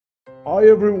Hi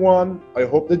everyone, I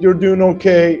hope that you're doing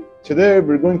okay. Today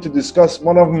we're going to discuss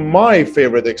one of my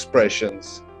favorite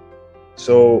expressions.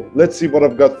 So let's see what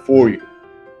I've got for you.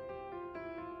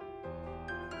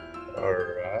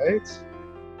 Alright.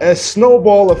 A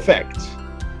snowball effect.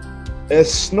 A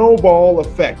snowball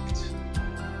effect.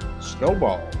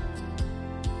 Snowball.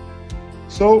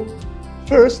 So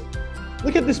first,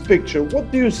 look at this picture.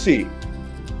 What do you see?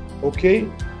 Okay,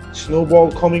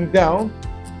 snowball coming down.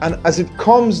 And as it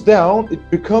comes down, it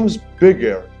becomes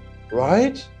bigger,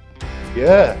 right?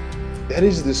 Yeah, that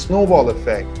is the snowball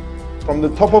effect. From the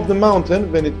top of the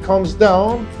mountain, when it comes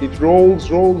down, it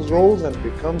rolls, rolls, rolls, and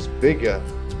becomes bigger.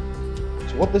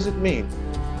 So what does it mean?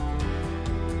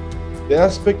 The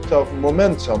aspect of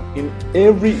momentum in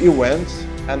every event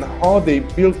and how they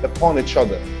build upon each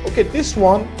other. Okay, this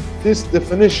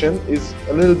definition is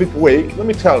a little bit vague. Let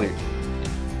me tell you.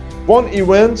 One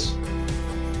event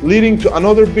leading to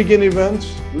another bigger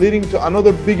event, leading to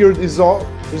another bigger result.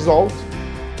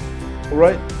 All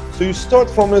right? So you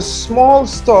start from a small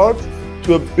start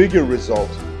to a bigger result,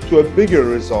 to a bigger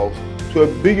result, to a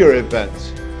bigger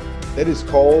event. That is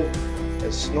called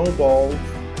a snowball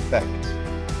effect.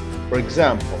 For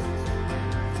example,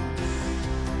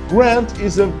 Grant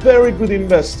is a very good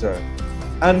investor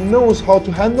and knows how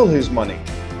to handle his money.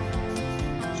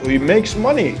 So he makes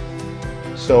money.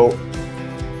 So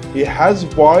he has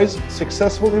wise,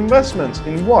 successful investments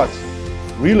in what?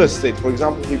 Real estate. For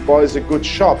example, he buys a good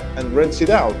shop and rents it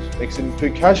out, makes it into a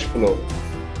cash flow.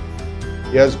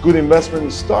 He has good investment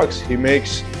in stocks. He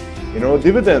makes,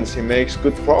 dividends. He makes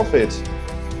good profits.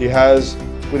 He has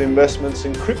good investments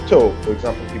in crypto. For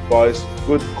example, he buys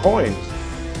good coins.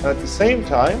 And at the same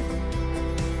time,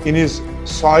 in his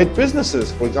side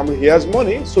businesses, for example, he has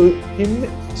money, so he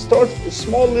starts a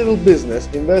small little business,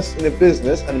 invests in a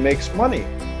business and makes money.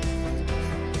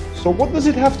 So what does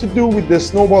it have to do with the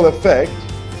snowball effect?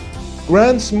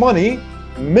 Grant's money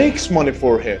makes money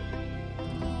for him.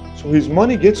 So his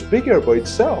money gets bigger by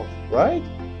itself, right?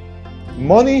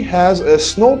 Money has a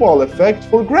snowball effect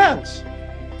for Grant.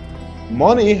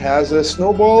 Money has a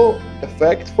snowball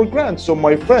effect for Grant. So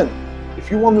my friend, if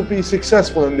you want to be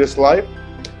successful in this life,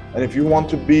 and if you want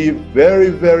to be very,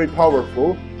 very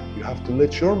powerful, you have to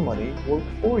let your money work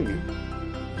for you.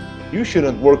 You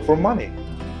shouldn't work for money.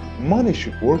 Money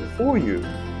should work for you.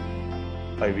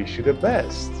 I wish you the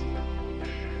best.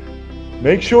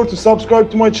 Make sure to subscribe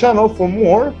to my channel for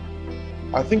more.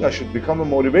 I think I should become a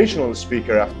motivational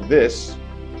speaker after this,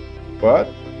 but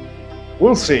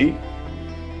we'll see.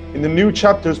 In the new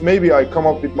chapters, maybe I come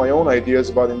up with my own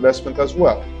ideas about investment as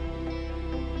well.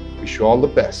 Wish you all the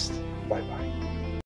best.